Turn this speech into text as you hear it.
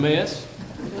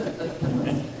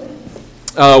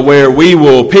Where we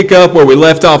will pick up where we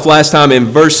left off last time in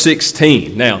verse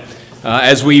 16. Now,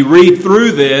 as we read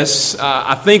through this,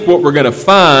 I think what we're going to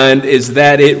find is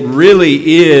that it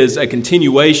really is a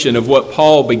continuation of what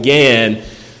Paul began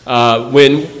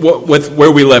with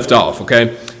where we left off,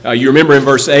 okay? You remember in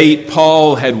verse 8,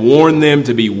 Paul had warned them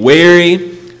to be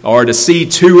wary or to see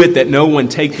to it that no one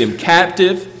take them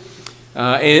captive.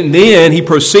 And then he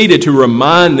proceeded to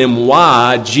remind them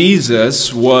why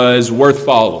Jesus was worth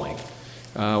following,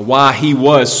 why he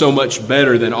was so much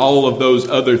better than all of those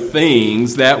other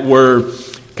things that were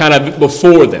kind of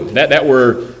before them, that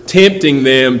were tempting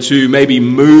them to maybe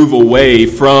move away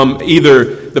from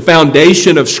either the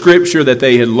foundation of Scripture that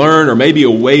they had learned or maybe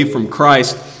away from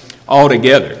Christ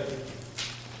altogether.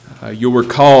 You'll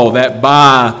recall that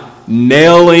by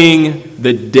nailing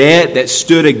the debt that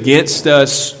stood against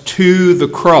us to the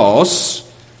cross,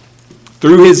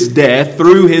 through his death,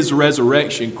 through his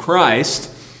resurrection, Christ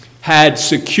had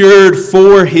secured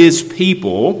for his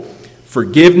people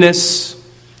forgiveness,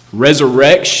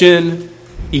 resurrection,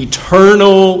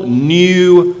 eternal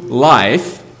new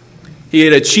life. He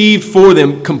had achieved for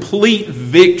them complete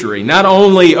victory, not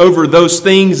only over those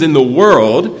things in the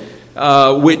world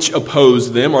which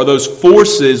oppose them, or those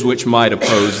forces which might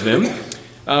oppose them,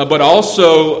 but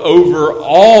also over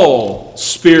all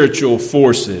spiritual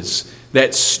forces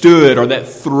that stood or that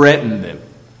threatened them,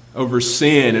 over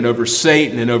sin and over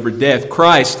Satan and over death.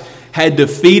 Christ had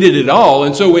defeated it all.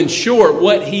 And so in short,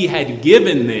 what he had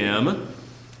given them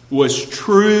was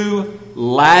true,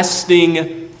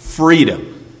 lasting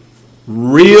freedom.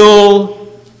 Real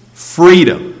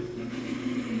freedom.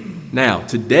 Now,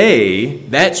 today,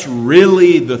 that's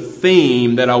really the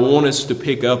theme that I want us to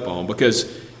pick up on, because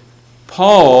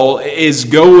Paul is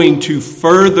going to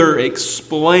further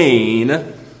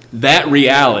explain that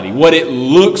reality, what it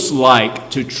looks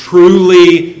like to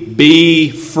truly be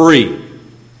free.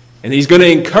 And he's going to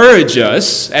encourage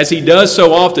us, as he does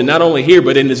so often, not only here,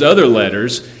 but in his other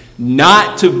letters,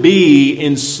 not to be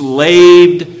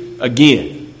enslaved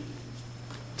again.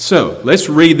 So, let's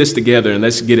read this together and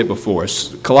let's get it before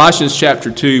us. Colossians chapter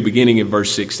 2, beginning in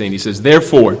verse 16, he says,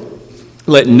 "Therefore,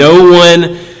 let no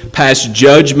one pass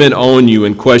judgment on you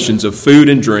in questions of food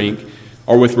and drink,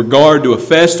 or with regard to a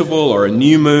festival, or a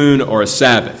new moon, or a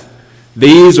Sabbath.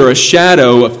 These are a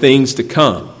shadow of things to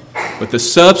come, but the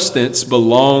substance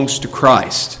belongs to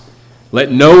Christ.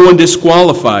 Let no one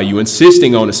disqualify you,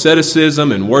 insisting on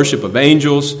asceticism and worship of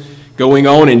angels, going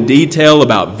on in detail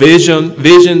about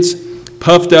visions,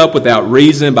 puffed up without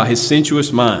reason by his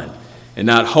sensuous mind, and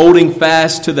not holding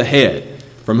fast to the head,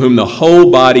 from whom the whole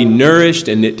body, nourished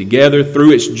and knit together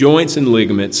through its joints and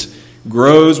ligaments,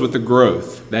 grows with the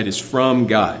growth that is from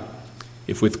God.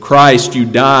 If with Christ you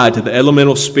died to the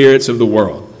elemental spirits of the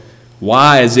world,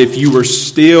 why, as if you were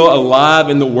still alive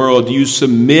in the world, do you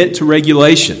submit to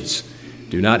regulations?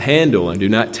 Do not handle, and do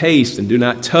not taste, and do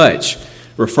not touch,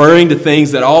 referring to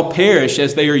things that all perish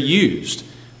as they are used,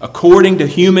 according to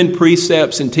human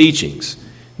precepts and teachings.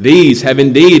 These have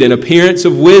indeed an appearance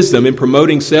of wisdom in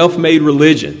promoting self-made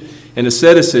religion and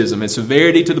asceticism and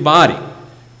severity to the body,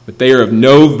 but they are of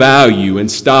no value in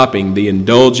stopping the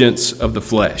indulgence of the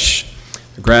flesh.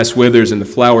 The grass withers and the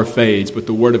flower fades, but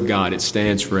the word of God, it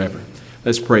stands forever."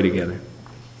 Let's pray together.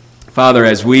 Father,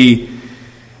 as we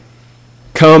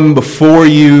come before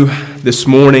you this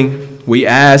morning, we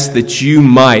ask that you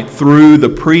might, through the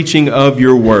preaching of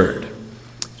your word,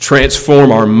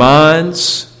 transform our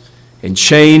minds and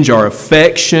change our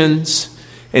affections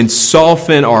and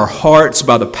soften our hearts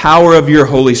by the power of your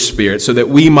Holy Spirit, so that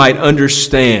we might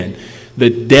understand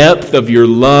the depth of your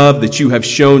love that you have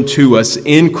shown to us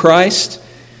in Christ,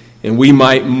 and we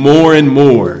might more and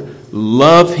more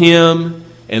love him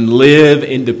and live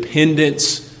in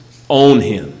dependence on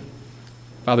him.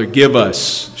 Father, give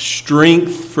us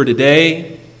strength for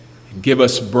today and give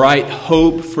us bright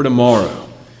hope for tomorrow.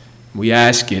 We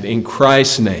ask it in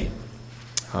Christ's name.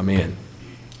 Amen.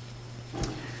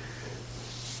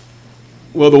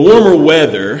 Well, the warmer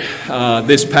weather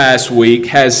this past week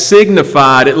has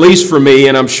signified, at least for me,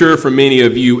 and I'm sure for many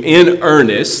of you, in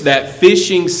earnest, that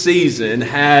fishing season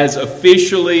has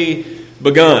officially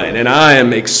begun. And I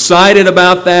am excited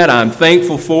about that. I'm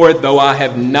thankful for it, though I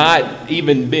have not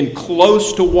even been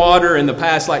close to water in the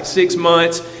past 6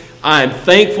 months. I'm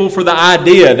thankful for the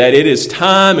idea that it is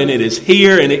time and it is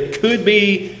here and it could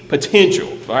be potential,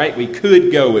 all right? We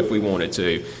could go if we wanted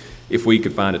to, if we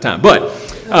could find a time. But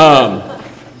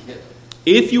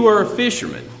if you are a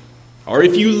fisherman, or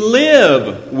if you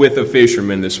live with a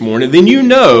fisherman this morning, then you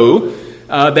know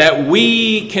that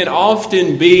we can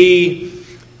often be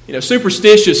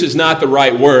Superstitious is not the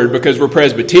right word because we're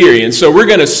Presbyterians, so we're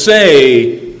going to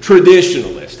say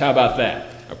traditionalist. How about that?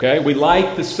 Okay, we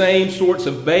like the same sorts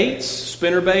of baits,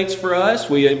 spinner baits for us.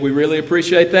 We really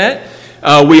appreciate that.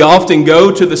 We often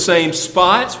go to the same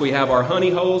spots. We have our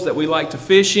honey holes that we like to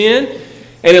fish in.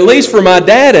 And at least for my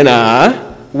dad and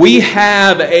I, we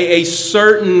have a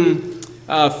certain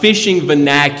fishing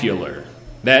vernacular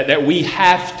that we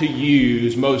have to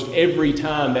use most every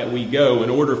time that we go in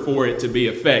order for it to be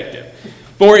effective.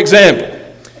 For example,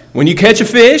 when you catch a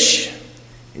fish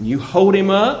and you hold him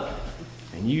up,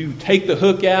 and you take the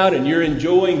hook out and you're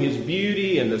enjoying his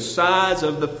beauty and the size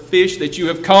of the fish that you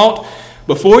have caught,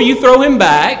 before you throw him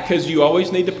back, because you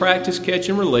always need to practice catch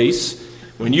and release,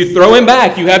 when you throw him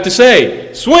back, you have to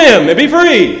say, "Swim and be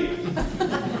free."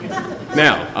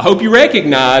 Now, I hope you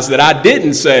recognize that I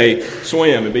didn't say,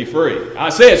 "Swim and be free." I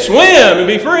said, "Swim and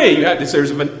be free." You have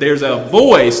to. There's a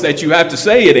voice that you have to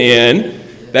say it in.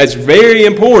 That's very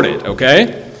important,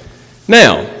 okay?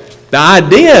 Now, the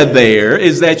idea there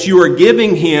is that you are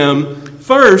giving him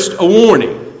first a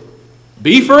warning.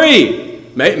 Be free.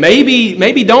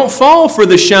 Maybe don't fall for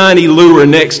the shiny lure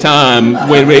next time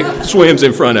when it swims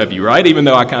in front of you, right? Even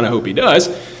though I kind of hope he does.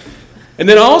 And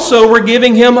then also we're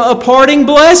giving him a parting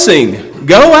blessing.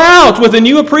 Go out with a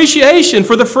new appreciation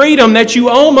for the freedom that you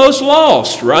almost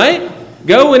lost, right?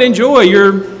 Go and enjoy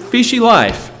your fishy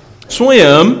life.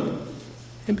 Swim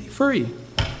and be free.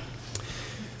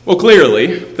 Well,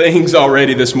 clearly, things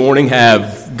already this morning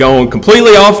have gone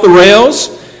completely off the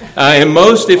rails. And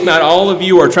most, if not all of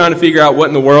you, are trying to figure out what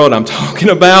in the world I'm talking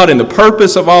about and the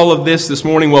purpose of all of this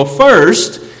morning. Well,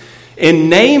 first, in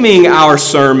naming our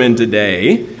sermon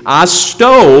today, I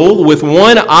stole, with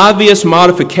one obvious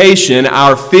modification,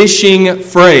 our fishing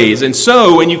phrase. And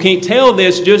so, and you can't tell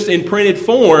this just in printed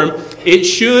form, it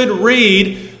should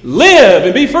read, "Live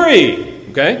and be free."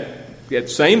 Okay? Get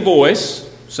the same voice,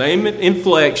 same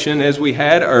inflection as we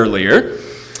had earlier.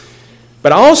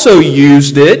 But I also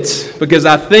used it because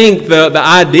I think the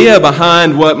idea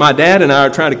behind what my dad and I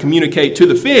are trying to communicate to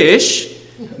the fish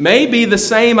may be the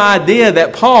same idea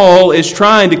that Paul is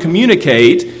trying to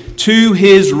communicate to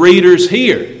his readers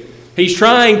here. He's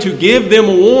trying to give them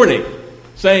a warning,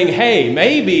 saying, hey,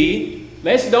 maybe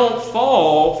let's don't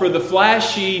fall for the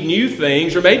flashy new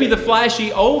things, or maybe the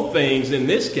flashy old things in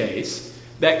this case,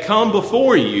 that come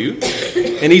before you.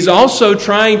 And he's also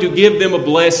trying to give them a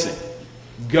blessing.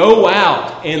 Go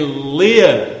out and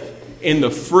live in the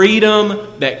freedom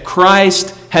that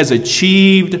Christ has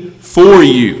achieved for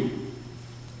you.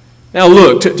 Now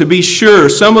look, to be sure,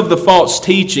 some of the false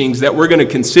teachings that we're going to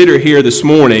consider here this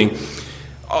morning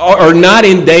are not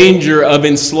in danger of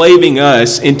enslaving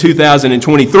us in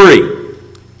 2023.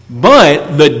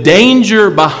 But the danger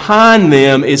behind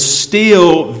them is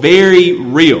still very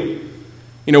real.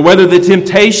 Whether the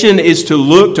temptation is to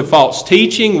look to false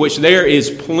teaching, which there is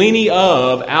plenty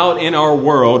of out in our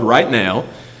world right now,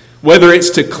 whether it's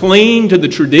to cling to the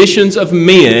traditions of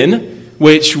men,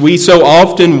 which we so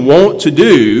often want to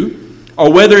do, or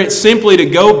whether it's simply to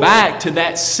go back to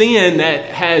that sin that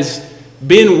has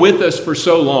been with us for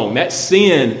so long, that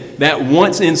sin that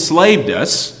once enslaved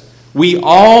us, we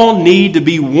all need to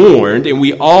be warned and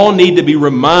we all need to be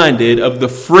reminded of the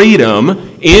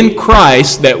freedom in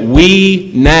Christ that we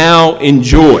now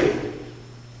enjoy.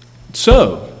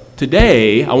 So,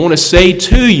 today, I want to say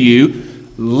to you,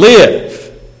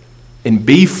 live and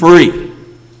be free.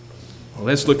 Well,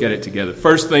 let's look at it together.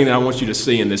 First thing that I want you to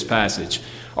see in this passage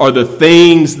are the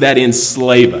things that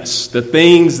enslave us, the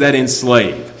things that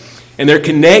enslave. And they're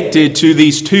connected to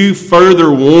these two further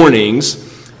warnings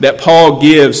that Paul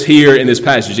gives here in this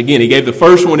passage. Again, he gave the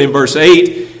first one in verse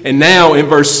 8, and now in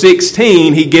verse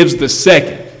 16, he gives the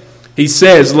second. He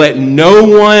says, let no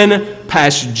one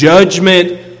pass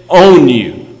judgment on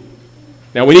you.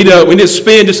 Now, we need to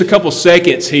spend just a couple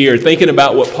seconds here thinking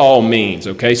about what Paul means,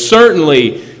 okay?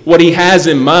 Certainly, what he has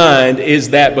in mind is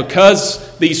that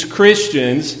because these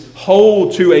Christians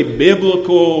hold to a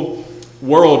biblical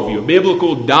worldview, a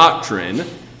biblical doctrine,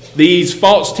 these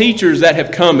false teachers that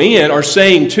have come in are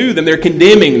saying to them, they're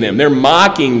condemning them, they're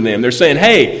mocking them, they're saying,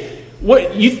 hey,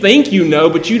 what you think you know,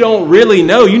 but you don't really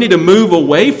know. You need to move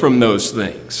away from those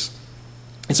things.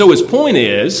 And so his point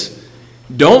is,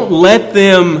 don't let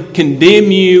them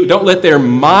condemn you, don't let their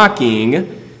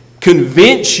mocking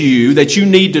convince you that you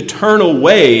need to turn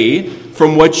away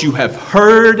from what you have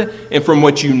heard and from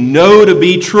what you know to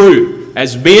be true.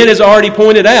 As Ben has already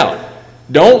pointed out,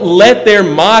 don't let their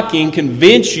mocking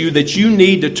convince you that you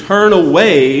need to turn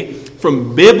away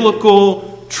from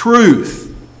biblical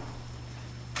truth.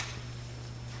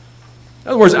 In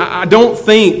other words, I don't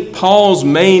think Paul's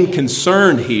main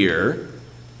concern here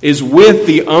is with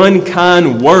the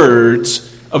unkind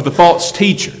words of the false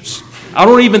teachers. I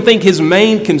don't even think his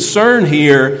main concern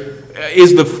here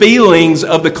is the feelings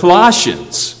of the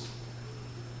Colossians.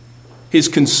 His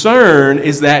concern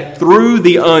is that through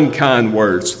the unkind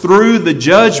words, through the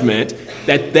judgment,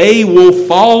 that they will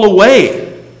fall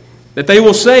away. That they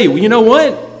will say, well, you know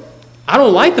what? I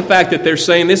don't like the fact that they're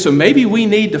saying this, so maybe we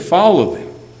need to follow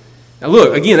them. Now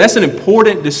look, again, that's an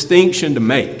important distinction to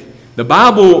make. The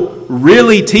Bible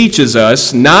really teaches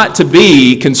us not to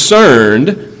be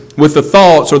concerned with the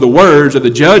thoughts or the words or the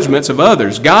judgments of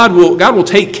others. God will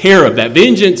take care of that.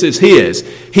 Vengeance is His.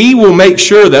 He will make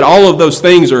sure that all of those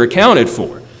things are accounted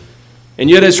for. And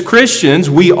yet as Christians,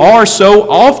 we are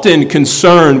so often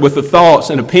concerned with the thoughts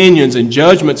and opinions and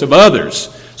judgments of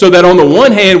others, so that on the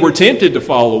one hand, we're tempted to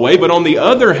fall away, but on the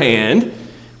other hand,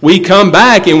 we come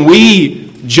back and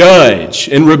we judge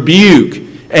and rebuke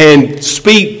and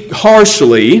speak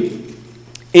harshly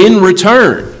in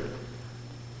return.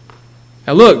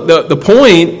 Now look, the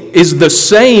point is the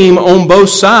same on both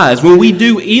sides. When we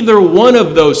do either one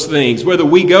of those things, whether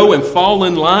we go and fall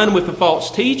in line with the false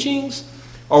teachings,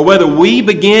 or whether we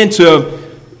begin to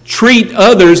treat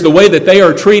others the way that they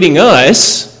are treating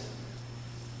us,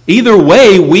 either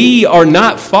way, we are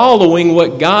not following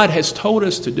what God has told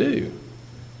us to do,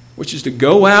 which is to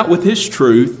go out with His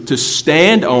truth, to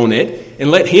stand on it,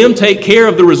 and let Him take care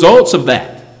of the results of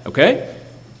that, okay?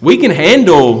 We can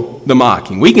handle the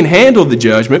mocking. We can handle the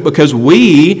judgment because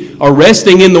we are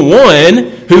resting in the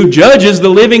one who judges the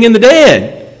living and the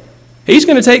dead. He's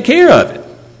going to take care of it.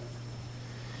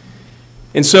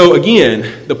 And so,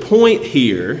 again, the point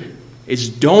here is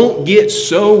don't get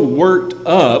so worked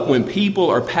up when people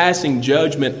are passing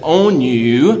judgment on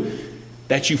you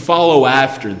that you follow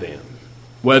after them.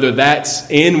 Whether that's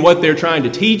in what they're trying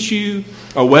to teach you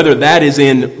or whether that is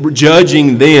in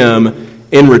judging them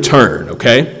in return,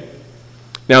 okay?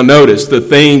 Now notice the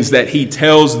things that he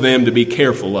tells them to be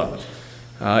careful of.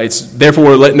 It's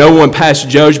therefore let no one pass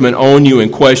judgment on you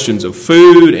in questions of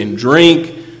food and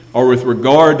drink or with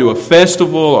regard to a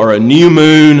festival or a new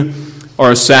moon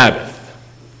or a Sabbath.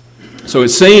 So it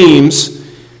seems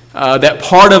that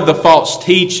part of the false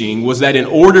teaching was that in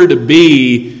order to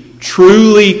be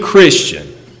truly Christian,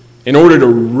 in order to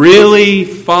really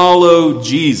follow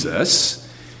Jesus,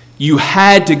 you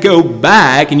had to go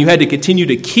back and you had to continue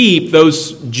to keep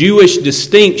those Jewish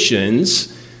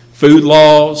distinctions, food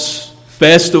laws,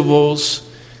 festivals,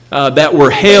 that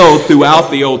were held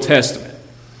throughout the Old Testament.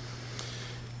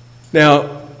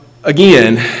 Now,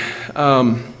 again,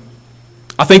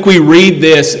 I think we read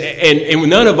this, and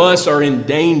none of us are in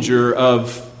danger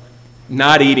of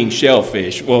not eating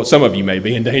shellfish. Well, some of you may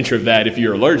be in danger of that if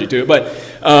you're allergic to it, but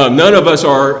none of us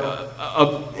are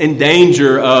in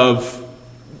danger of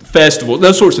festivals,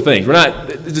 those sorts of things.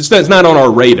 It's not on our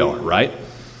radar, right?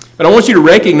 But I want you to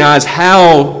recognize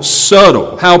how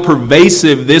subtle, how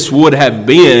pervasive this would have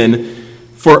been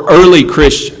for early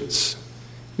Christians.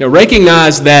 Now,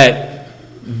 recognize that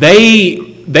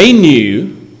they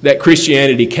knew that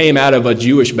Christianity came out of a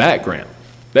Jewish background.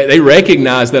 They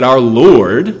recognized that our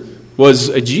Lord was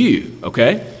a Jew,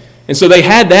 okay? And so they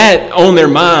had that on their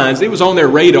minds. It was on their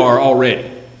radar already.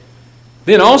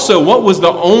 Then also, what was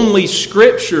the only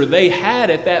scripture they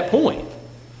had at that point?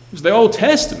 It was the Old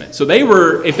Testament. So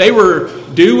if they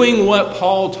were doing what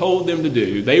Paul told them to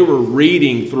do, they were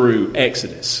reading through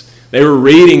Exodus. They were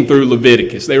reading through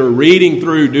Leviticus. They were reading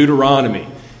through Deuteronomy.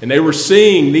 And they were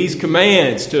seeing these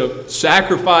commands to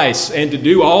sacrifice and to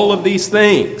do all of these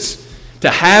things, to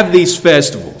have these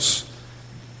festivals.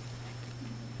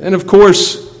 And of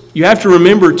course, you have to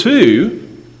remember too,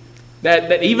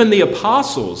 that even the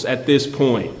apostles at this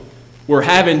point were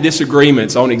having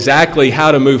disagreements on exactly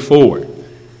how to move forward.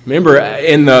 Remember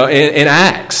in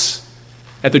Acts,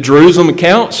 at the Jerusalem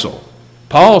Council,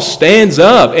 Paul stands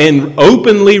up and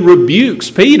openly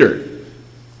rebukes Peter.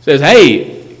 Says,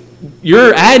 hey,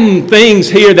 you're adding things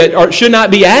here that should not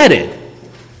be added.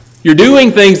 You're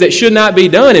doing things that should not be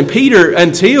done. And Peter,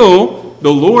 until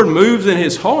the Lord moves in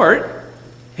his heart,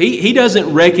 he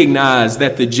doesn't recognize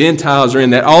that the Gentiles are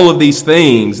in, that all of these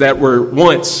things that were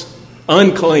once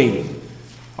unclean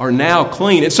are now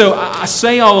clean. And so I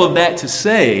say all of that to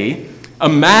say,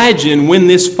 imagine when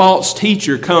this false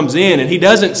teacher comes in and he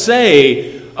doesn't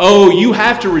say, oh, you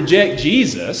have to reject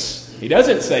Jesus. He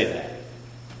doesn't say that.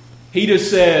 He just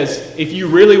says, if you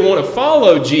really want to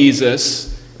follow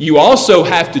Jesus, you also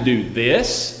have to do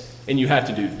this, and you have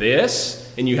to do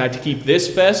this, and you have to keep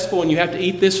this festival, and you have to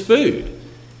eat this food.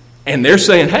 And they're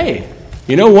saying, hey,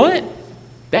 you know what?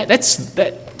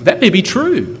 That may be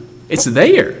true. It's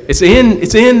there. It's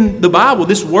in the Bible,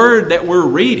 this word that we're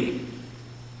reading.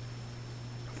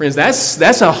 Friends,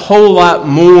 that's a whole lot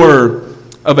more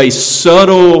of a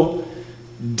subtle,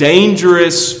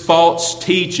 dangerous, false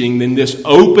teaching than this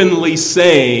openly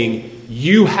saying,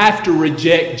 you have to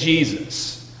reject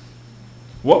Jesus.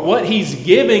 What he's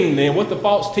giving them, what the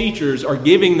false teachers are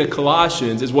giving the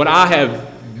Colossians, is what I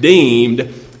have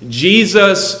deemed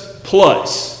Jesus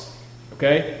plus.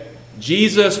 Okay?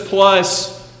 Jesus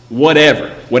plus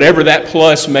whatever that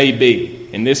plus may be.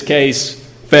 In this case,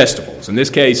 festivals. In this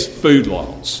case, food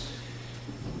laws.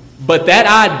 But that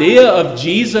idea of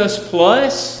Jesus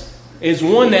plus is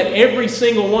one that every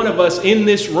single one of us in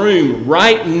this room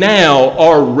right now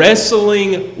are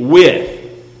wrestling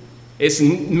with. It's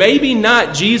maybe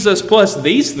not Jesus plus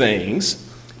these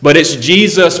things, but it's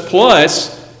Jesus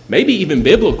plus maybe even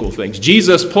biblical things.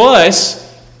 Jesus plus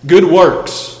good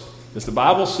works. Does the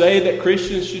Bible say that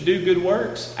Christians should do good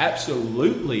works?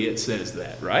 Absolutely it says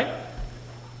that, right?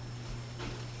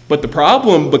 But the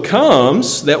problem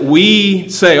becomes that we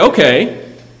say,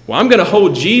 okay, well, I'm going to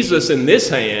hold Jesus in this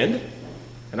hand,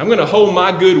 and I'm going to hold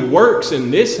my good works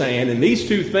in this hand, and these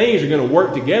two things are going to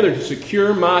work together to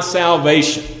secure my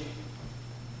salvation.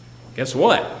 Guess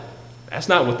what? That's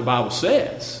not what the Bible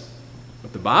says.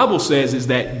 What the Bible says is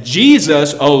that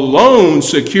Jesus alone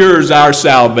secures our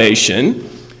salvation,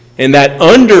 and that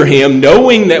under him,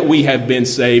 knowing that we have been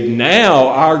saved, now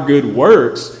our good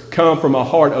works come from a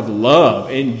heart of love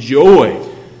and joy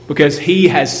because he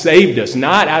has saved us,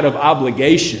 not out of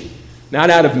obligation, not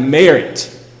out of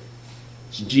merit.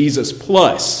 It's Jesus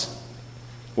plus.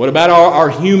 What about our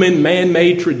human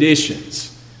man-made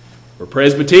traditions? We're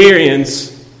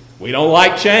Presbyterians. We don't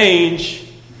like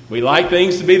change. We like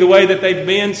things to be the way that they've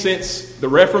been since the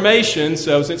Reformation,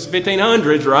 so since the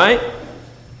 1500s, right?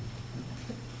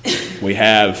 We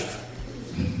have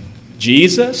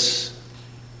Jesus,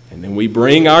 and then we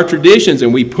bring our traditions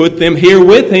and we put them here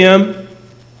with him.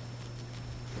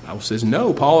 The Bible says,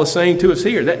 no, Paul is saying to us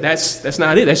here, that's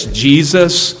not it. That's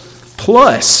Jesus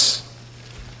plus.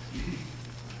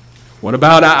 What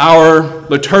about our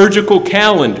liturgical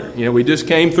calendar? We just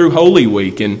came through Holy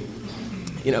Week, and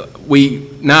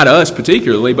not us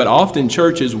particularly, but often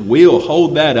churches will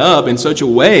hold that up in such a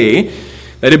way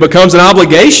that it becomes an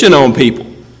obligation on people.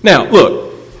 Now,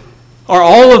 look, are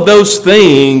all of those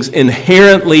things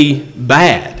inherently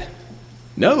bad?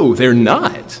 No, they're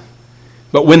not.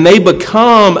 But when they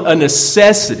become a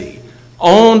necessity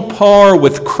on par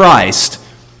with Christ,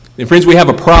 then friends, we have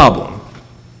a problem.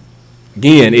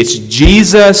 Again, it's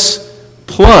Jesus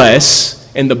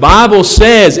plus, and the Bible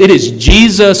says it is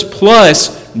Jesus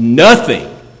plus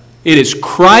nothing. It is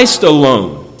Christ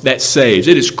alone that saves.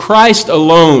 It is Christ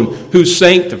alone who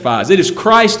sanctifies. It is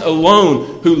Christ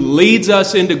alone who leads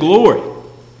us into glory.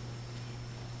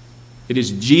 It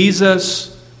is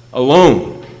Jesus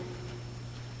alone.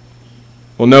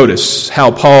 Well, notice how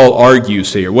Paul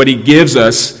argues here. What he gives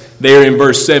us there in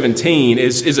verse 17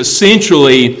 is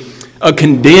essentially a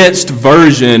condensed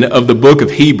version of the book of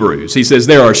Hebrews. He says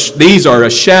these are a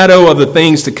shadow of the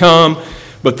things to come,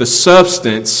 but the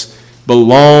substance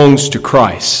belongs to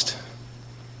Christ.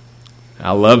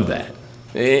 I love that.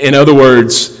 In other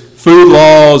words, food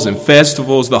laws and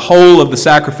festivals, the whole of the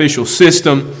sacrificial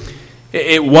system,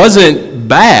 it wasn't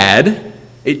bad.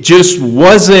 It just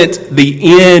wasn't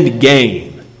the end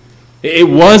game. It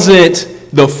wasn't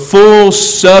the full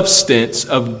substance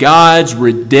of God's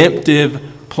redemptive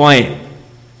plan.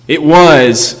 It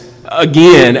was,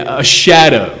 again, a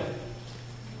shadow.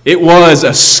 It was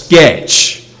a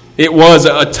sketch. It was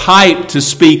a type, to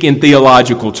speak in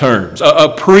theological terms,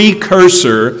 a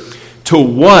precursor to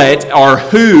what or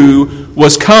who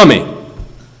was coming.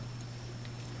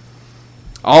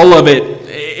 All of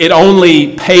it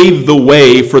only paved the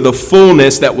way for the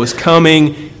fullness that was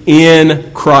coming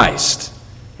in Christ.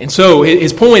 And so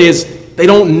his point is, they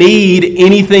don't need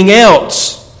anything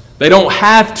else. They don't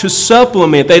have to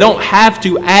supplement. They don't have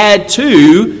to add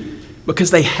to, because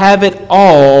they have it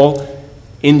all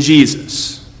in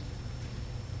Jesus.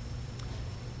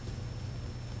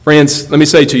 Friends, let me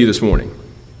say to you this morning,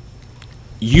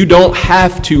 you don't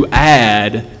have to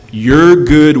add your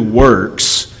good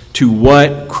works to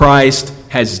what Christ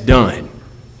has done.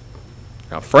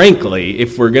 Now, frankly,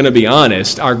 if we're going to be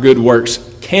honest, our good works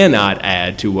cannot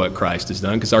add to what Christ has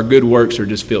done, because our good works are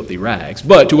just filthy rags.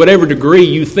 But to whatever degree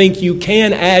you think you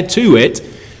can add to it,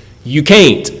 you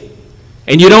can't.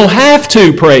 And you don't have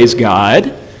to, praise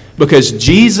God, because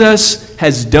Jesus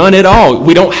has done it all.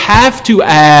 We don't have to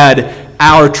add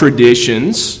our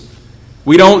traditions.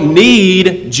 We don't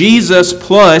need Jesus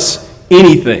plus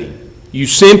anything. You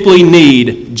simply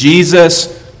need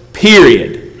Jesus,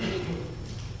 period.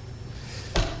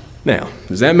 Now,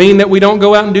 does that mean that we don't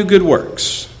go out and do good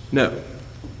works? No.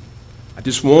 I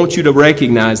just want you to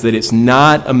recognize that it's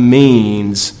not a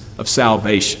means of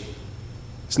salvation.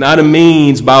 It's not a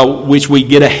means by which we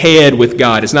get ahead with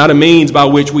God. It's not a means by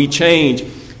which we change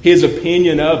His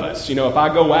opinion of us. You know, if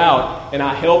I go out and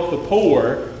I help the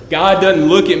poor, God doesn't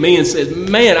look at me and says,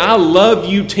 man, I love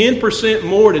you 10%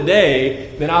 more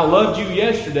today than I loved you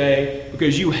yesterday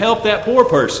because you helped that poor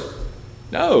person.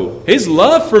 No, His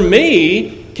love for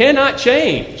me cannot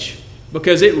change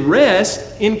because it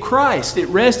rests in Christ. It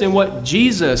rests in what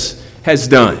Jesus has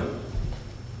done.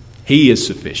 He is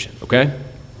sufficient, okay?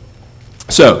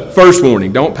 So, first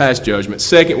warning, don't pass judgment.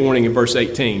 Second warning in verse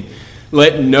 18.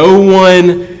 Let no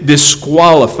one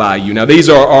disqualify you. Now, these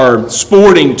are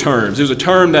sporting terms. There's a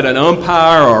term that an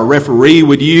umpire or a referee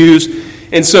would use.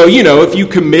 And so, you know, if you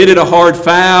committed a hard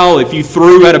foul, if you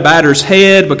threw at a batter's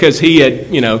head because he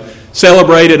had, you know,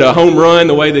 celebrated a home run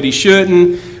the way that he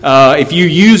shouldn't, if you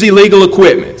use illegal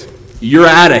equipment, you're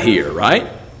out of here,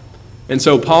 right? And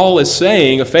so Paul is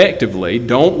saying, effectively,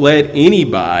 don't let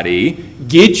anybody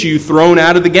get you thrown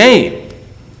out of the game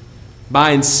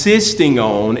by insisting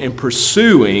on and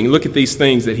pursuing, look at these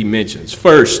things that he mentions.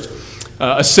 First,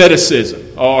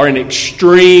 asceticism, or an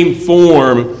extreme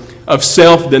form of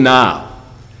self-denial.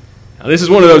 Now, this is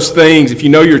one of those things, if you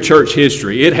know your church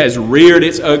history, it has reared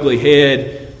its ugly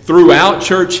head throughout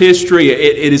church history.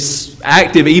 It is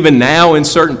active even now in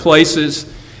certain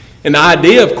places. And the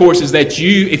idea, of course, is that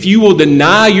if you will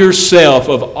deny yourself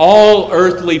of all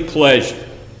earthly pleasure,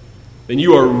 then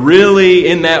you are really,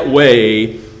 in that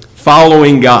way,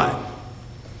 following God.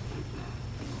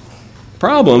 The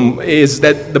problem is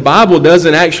that the Bible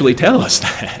doesn't actually tell us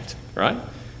that, right?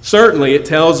 Certainly it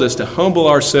tells us to humble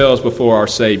ourselves before our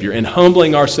Savior, and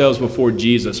humbling ourselves before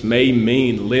Jesus may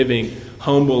mean living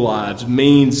humble lives,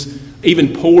 means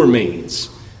even poor means,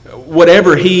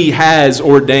 whatever He has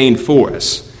ordained for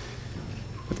us.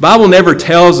 The Bible never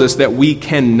tells us that we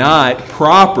cannot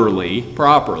properly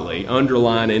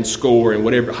underline and score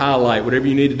and highlight whatever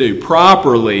you need to do,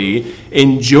 properly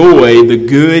enjoy the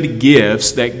good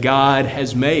gifts that God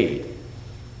has made.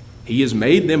 He has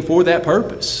made them for that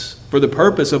purpose, for the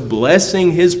purpose of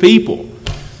blessing His people.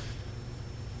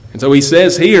 And so he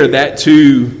says here that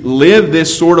to live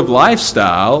this sort of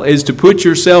lifestyle is to put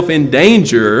yourself in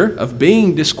danger of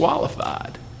being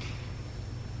disqualified.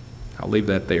 I'll leave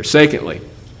that there. Secondly,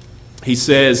 he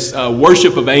says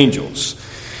worship of angels.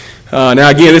 Now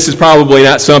again, this is probably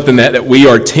not something that we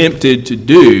are tempted to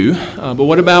do, but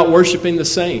what about worshiping the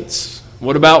saints?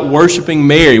 What about worshiping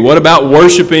Mary? What about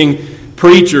worshiping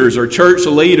preachers or church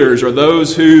leaders or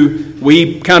those who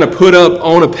we kind of put up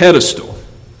on a pedestal?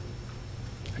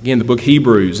 Again, the book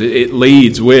Hebrews, it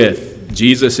leads with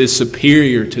Jesus is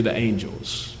superior to the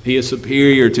angels. He is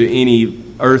superior to any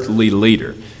earthly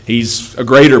leader. He's a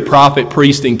greater prophet,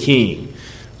 priest, and king.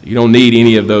 You don't need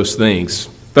any of those things.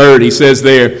 Third, he says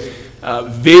there,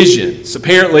 visions.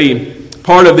 Apparently,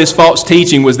 part of this false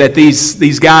teaching was that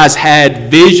these guys had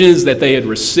visions that they had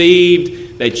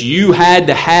received that you had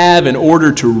to have in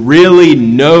order to really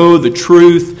know the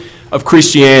truth of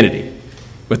Christianity.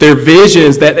 But they're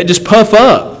visions that just puff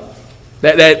up,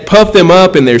 that puff them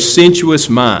up in their sensuous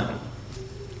mind.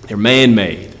 They're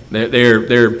man-made.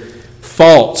 They're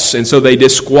false, and so they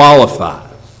disqualify.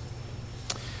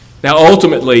 Now,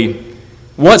 ultimately,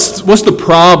 what's the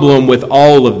problem with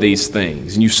all of these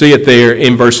things? And you see it there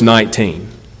in verse 19.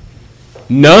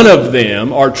 None of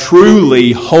them are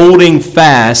truly holding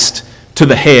fast to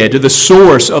the head, to the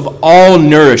source of all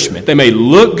nourishment. They may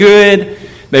look good.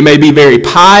 They may be very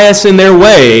pious in their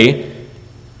way.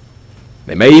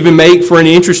 They may even make for an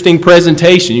interesting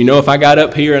presentation. You know, if I got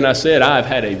up here and I said, I've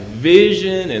had a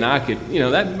vision and I could,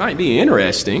 that might be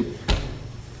interesting.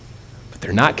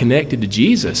 They're not connected to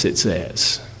Jesus, it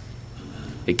says.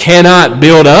 It cannot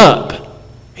build up,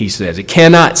 he says. It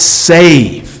cannot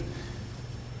save.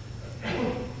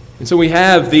 And so we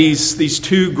have these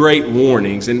two great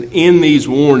warnings, and in these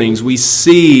warnings we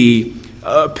see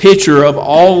a picture of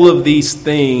all of these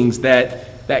things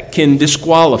that can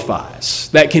disqualify us,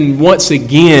 that can once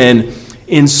again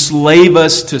enslave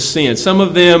us to sin. Some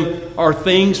of them are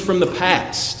things from the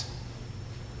past.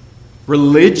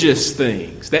 Religious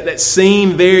things that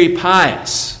seem very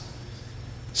pious.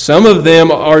 Some of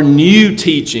them are new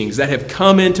teachings that have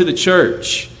come into the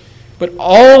church. But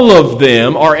all of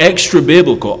them are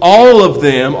extra-biblical. All of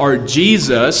them are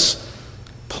Jesus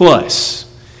plus.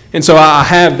 And so I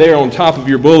have there on top of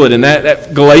your bulletin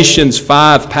that Galatians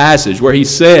 5 passage where he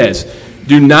says,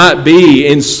 do not be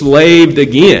enslaved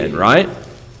again, right?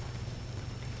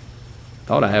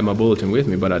 Thought I had my bulletin with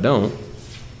me, but I don't.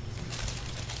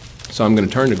 So I'm going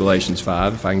to turn to Galatians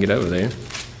 5 if I can get over there.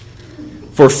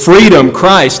 For freedom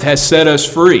Christ has set us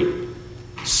free.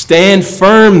 Stand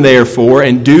firm, therefore,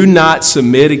 and do not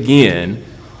submit again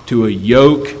to a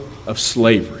yoke of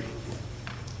slavery.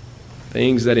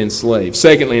 Things that enslave.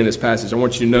 Secondly, in this passage, I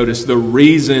want you to notice the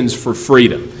reasons for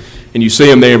freedom. And you see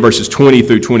them there in verses 20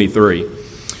 through 23.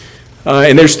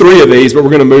 And there's three of these, but we're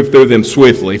going to move through them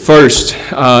swiftly. First,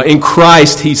 in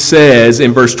Christ, he says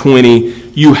in verse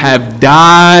 20, you have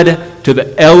died to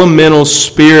the elemental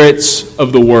spirits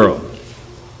of the world.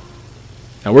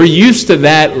 Now, we're used to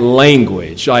that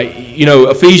language.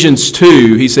 Ephesians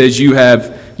 2, he says you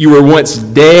were once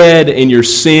dead in your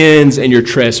sins and your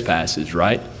trespasses,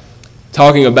 right?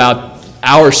 Talking about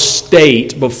our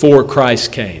state before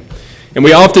Christ came. And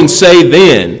we often say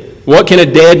then, what can a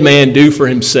dead man do for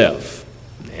himself?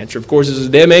 The answer, of course, is a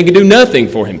dead man can do nothing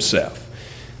for himself.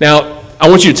 Now, I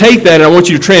want you to take that and I want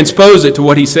you to transpose it to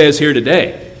what he says here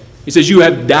today. He says, you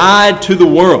have died to the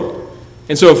world.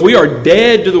 And so if we are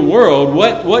dead to the world,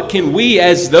 what can we,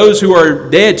 as those who are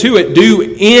dead to it, do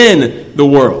in the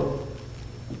world?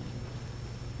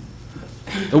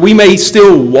 We may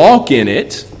still walk in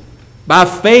it. By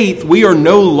faith, we are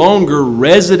no longer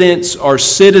residents or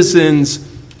citizens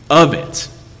of it.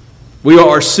 We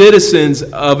are citizens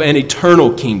of an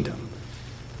eternal kingdom.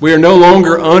 We are no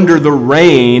longer under the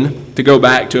reign, to go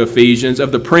back to Ephesians,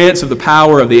 of the prince of the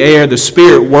power of the air, the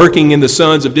spirit working in the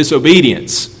sons of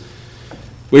disobedience.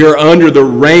 We are under the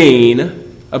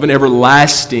reign of an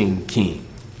everlasting king.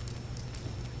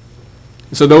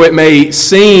 So though it may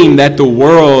seem that the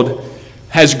world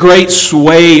has great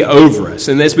sway over us,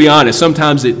 and let's be honest,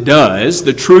 sometimes it does,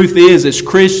 the truth is, as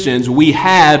Christians, we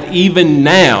have even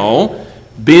now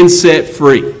been set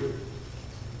free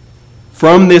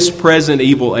from this present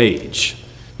evil age.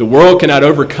 The world cannot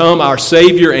overcome our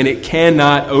Savior, and it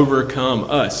cannot overcome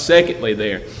us. Secondly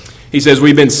there, he says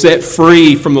we've been set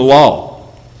free from the law.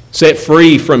 Set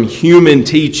free from human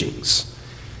teachings.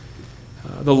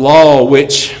 The law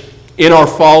which in our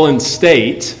fallen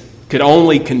state could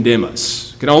only condemn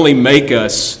us, could only make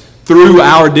us, through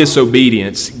our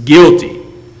disobedience, guilty.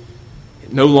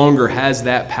 It no longer has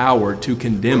that power to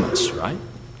condemn us, right?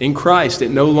 In Christ,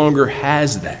 it no longer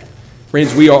has that.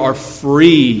 Friends, we are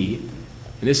free,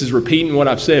 and this is repeating what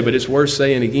I've said, but it's worth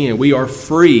saying again. We are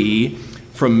free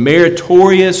from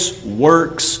meritorious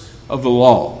works of the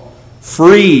law.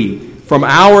 Free from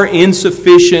our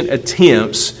insufficient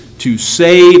attempts to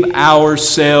save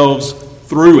ourselves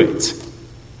through it.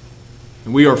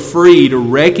 And we are free to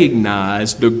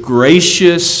recognize the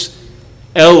gracious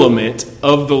element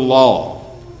of the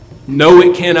law. No,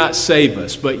 it cannot save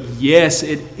us, but yes,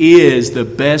 it is the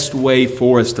best way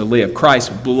for us to live.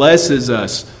 Christ blesses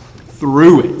us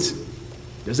through it.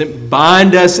 It doesn't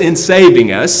bind us in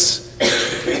saving us.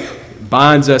 It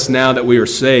binds us now that we are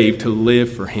saved to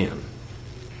live for Him.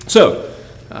 So,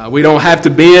 we don't have to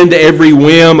bend to every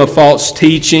whim of false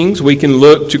teachings. We can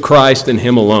look to Christ and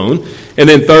Him alone. And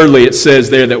then thirdly, it says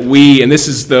there that we, and this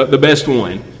is the best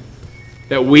one,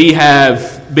 that we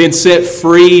have been set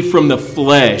free from the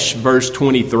flesh, verse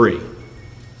 23.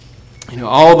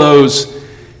 All those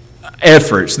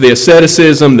efforts, the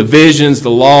asceticism, the visions,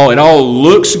 the law, it all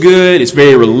looks good. It's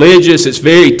very religious. It's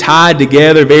very tied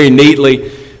together, very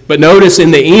neatly. But notice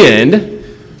in the end,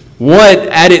 what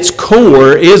at its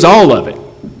core is all of it.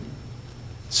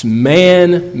 It's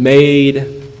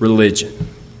man-made religion.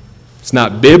 It's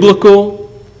not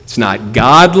biblical. It's not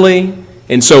godly.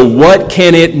 And so what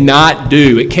can it not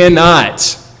do? It cannot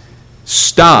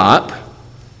stop,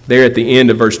 there at the end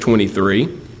of verse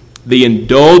 23, the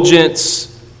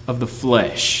indulgence of the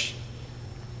flesh.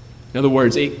 In other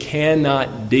words, it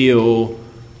cannot deal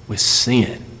with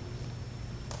sin.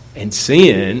 And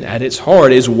sin, at its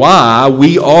heart, is why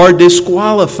we are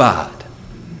disqualified.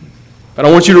 But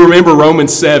I want you to remember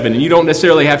Romans 7, and you don't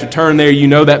necessarily have to turn there. You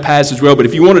know that passage well, but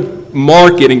if you want to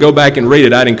mark it and go back and read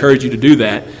it, I'd encourage you to do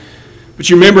that. But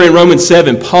you remember in Romans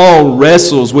 7, Paul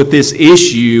wrestles with this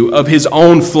issue of his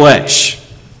own flesh.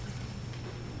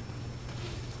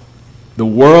 The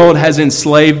world has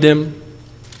enslaved him.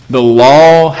 The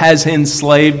law has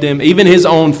enslaved him. Even his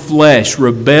own flesh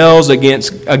rebels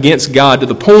against God to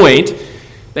the point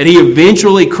that he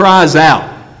eventually cries out,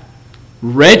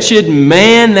 "Wretched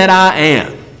man that I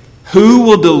am, who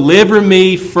will deliver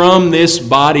me from this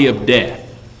body of death?"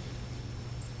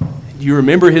 You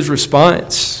remember his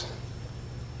response?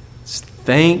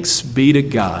 "Thanks be to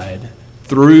God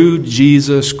through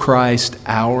Jesus Christ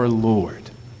our Lord."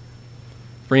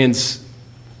 Friends,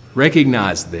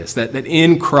 recognize this, that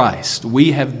in Christ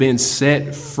we have been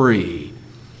set free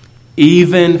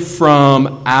even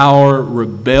from our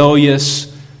rebellious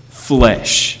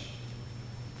flesh.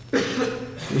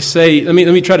 Let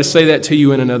me try to say that to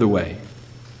you in another way.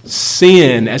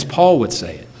 sin, as Paul would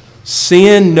say it,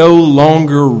 sin no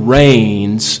longer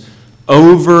reigns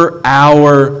over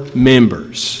our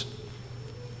members.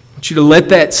 I want you to let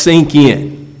that sink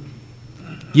in.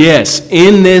 Yes,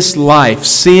 in this life,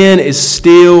 sin is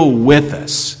still with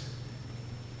us,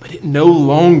 but it no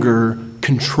longer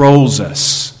controls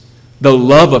us. The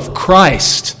love of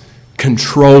Christ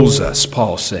controls us,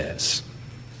 Paul says.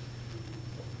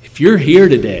 If you're here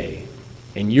today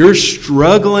and you're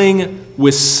struggling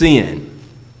with sin,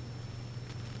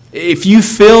 if you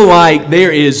feel like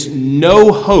there is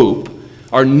no hope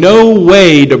or no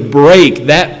way to break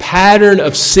that pattern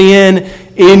of sin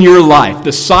in your life,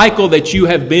 the cycle that you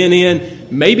have been in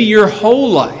maybe your whole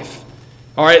life,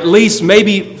 or at least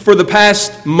maybe for the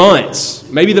past months,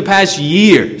 maybe the past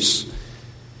years,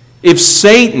 if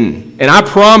Satan, and I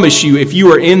promise you, if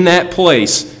you are in that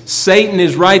place, Satan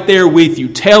is right there with you,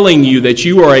 telling you that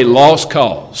you are a lost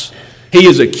cause. He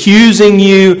is accusing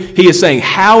you. He is saying,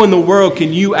 how in the world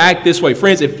can you act this way?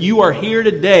 Friends, if you are here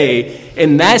today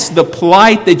and that's the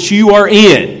plight that you are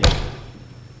in,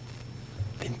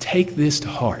 then take this to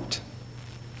heart.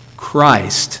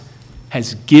 Christ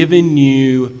has given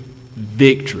you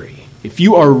victory. If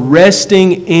you are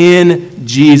resting in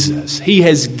Jesus, He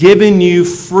has given you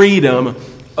freedom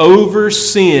over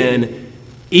sin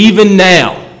even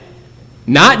now.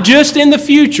 Not just in the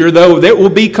future, though that will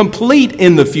be complete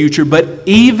in the future, but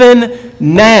even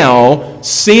now,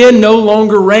 sin no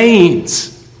longer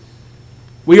reigns.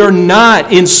 We are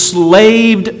not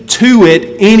enslaved to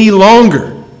it any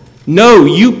longer. No,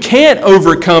 you can't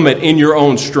overcome it in your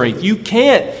own strength. You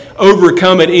can't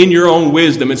overcome it in your own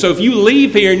wisdom. And so if you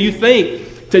leave here and you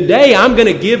think, today I'm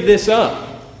going to give this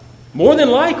up, more than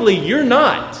likely you're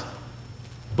not.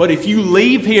 But if you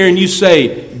leave here and you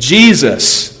say,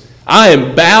 Jesus, I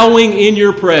am bowing in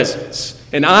your presence,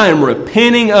 and I am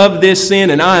repenting of this sin,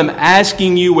 and I am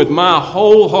asking you with my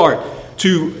whole heart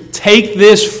to take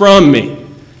this from me.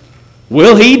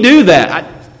 Will He do that?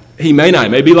 He may not. He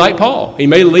may be like Paul. He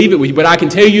may leave it with you. But I can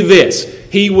tell you this.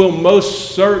 He will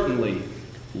most certainly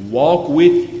walk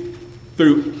with you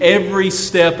through every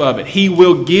step of it. He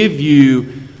will give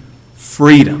you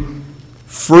freedom.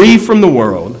 Free from the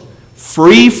world,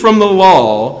 free from the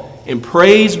law, and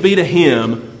praise be to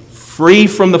Him, free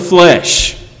from the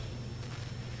flesh.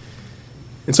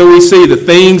 And so we see the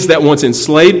things that once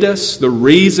enslaved us, the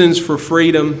reasons for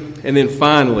freedom, and then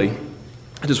finally,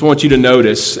 I just want you to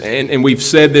notice, and we've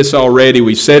said this already,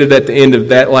 we've said it at the end of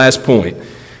that last point,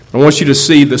 I want you to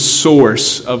see the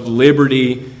source of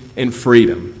liberty and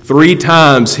freedom. 3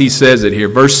 times he says it here.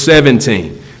 Verse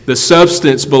 17, the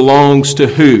substance belongs to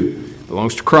who? It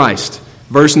belongs to Christ.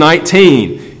 Verse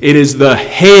 19, it is the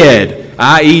head,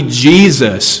 i.e.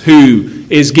 Jesus, who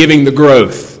is giving the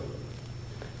growth.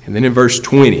 And then in verse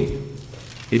 20,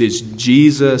 it is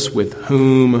Jesus with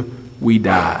whom we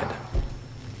died.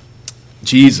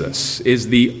 Jesus is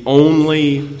the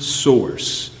only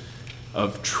source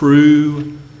of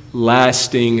true,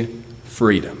 lasting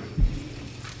freedom.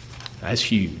 That's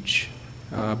huge.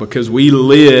 Because we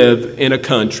live in a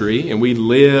country, and we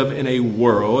live in a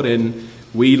world, and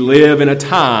we live in a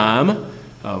time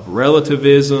of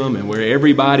relativism and where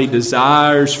everybody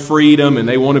desires freedom and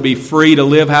they want to be free to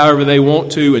live however they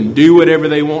want to and do whatever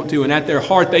they want to, and at their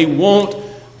heart they want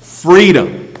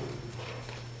freedom.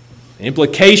 The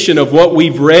implication of what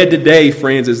we've read today,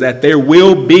 friends, is that there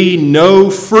will be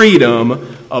no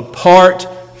freedom apart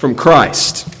from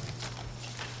Christ.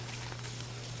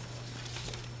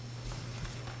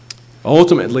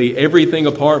 Ultimately, everything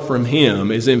apart from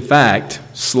Him is in fact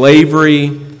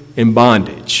slavery and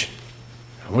bondage.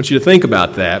 I want you to think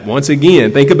about that. Once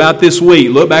again, think about this week.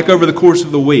 Look back over the course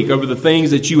of the week, over the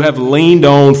things that you have leaned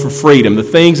on for freedom, the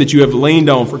things that you have leaned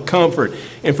on for comfort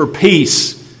and for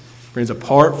peace. Friends,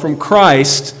 apart from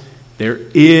Christ, there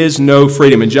is no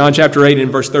freedom. In John chapter 8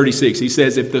 and verse 36, He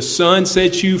says, if the Son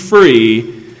sets you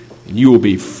free, you will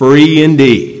be free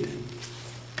indeed.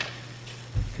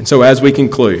 And so as we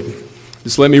conclude,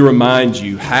 just let me remind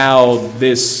you how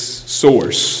this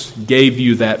source gave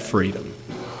you that freedom.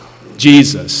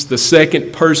 Jesus, the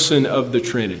second person of the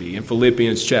Trinity in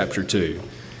Philippians chapter 2,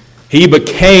 He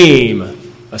became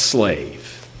a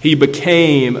slave. He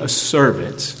became a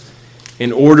servant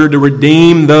in order to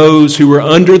redeem those who were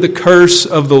under the curse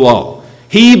of the law.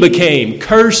 He became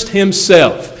cursed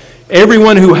Himself.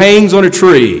 Everyone who hangs on a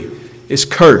tree is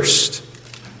cursed.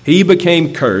 He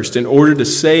became cursed in order to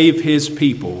save His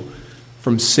people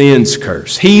from sin's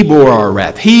curse. He bore our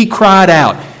wrath. He cried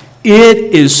out, "It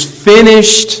is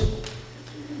finished."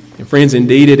 And friends,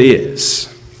 indeed it is.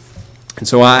 And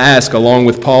so I ask, along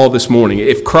with Paul this morning,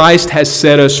 if Christ has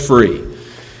set us free,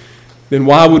 then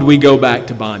why would we go back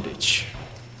to bondage?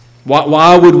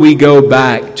 Why would we go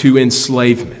back to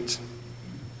enslavement?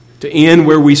 To end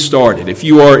where we started. If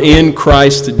you are in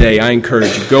Christ today, I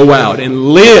encourage you, go out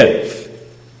and live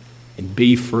and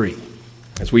be free.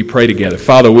 As we pray together.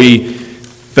 Father, we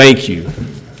thank you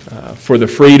for the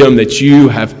freedom that you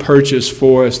have purchased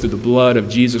for us through the blood of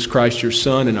Jesus Christ, your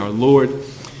Son and our Lord.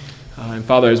 And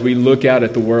Father, as we look out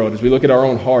at the world, as we look at our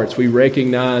own hearts, we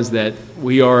recognize that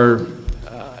we are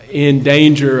in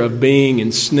danger of being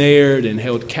ensnared and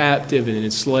held captive and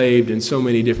enslaved in so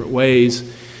many different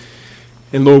ways.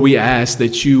 And Lord, we ask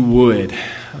that you would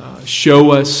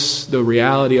show us the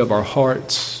reality of our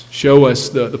hearts, show us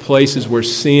the places where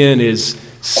sin is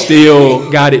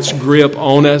still got its grip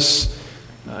on us,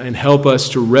 and help us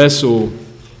to wrestle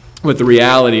with the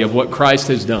reality of what Christ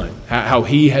has done, how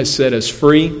he has set us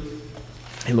free.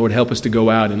 And Lord, help us to go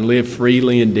out and live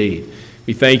freely indeed.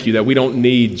 We thank you that we don't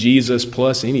need Jesus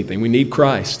plus anything. We need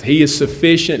Christ. He is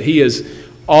sufficient. He is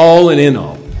all and in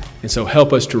all. And so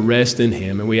help us to rest in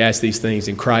him. And we ask these things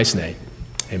in Christ's name.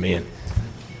 Amen.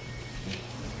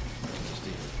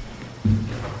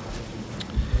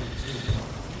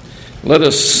 Let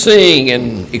us sing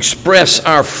and express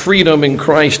our freedom in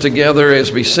Christ together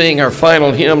as we sing our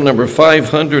final hymn, number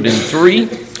 503,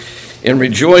 and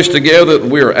rejoice together that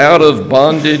we're out of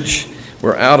bondage,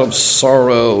 we're out of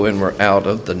sorrow, and we're out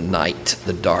of the night,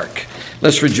 the dark.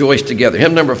 Let's rejoice together.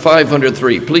 Hymn number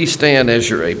 503. Please stand as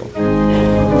you're able.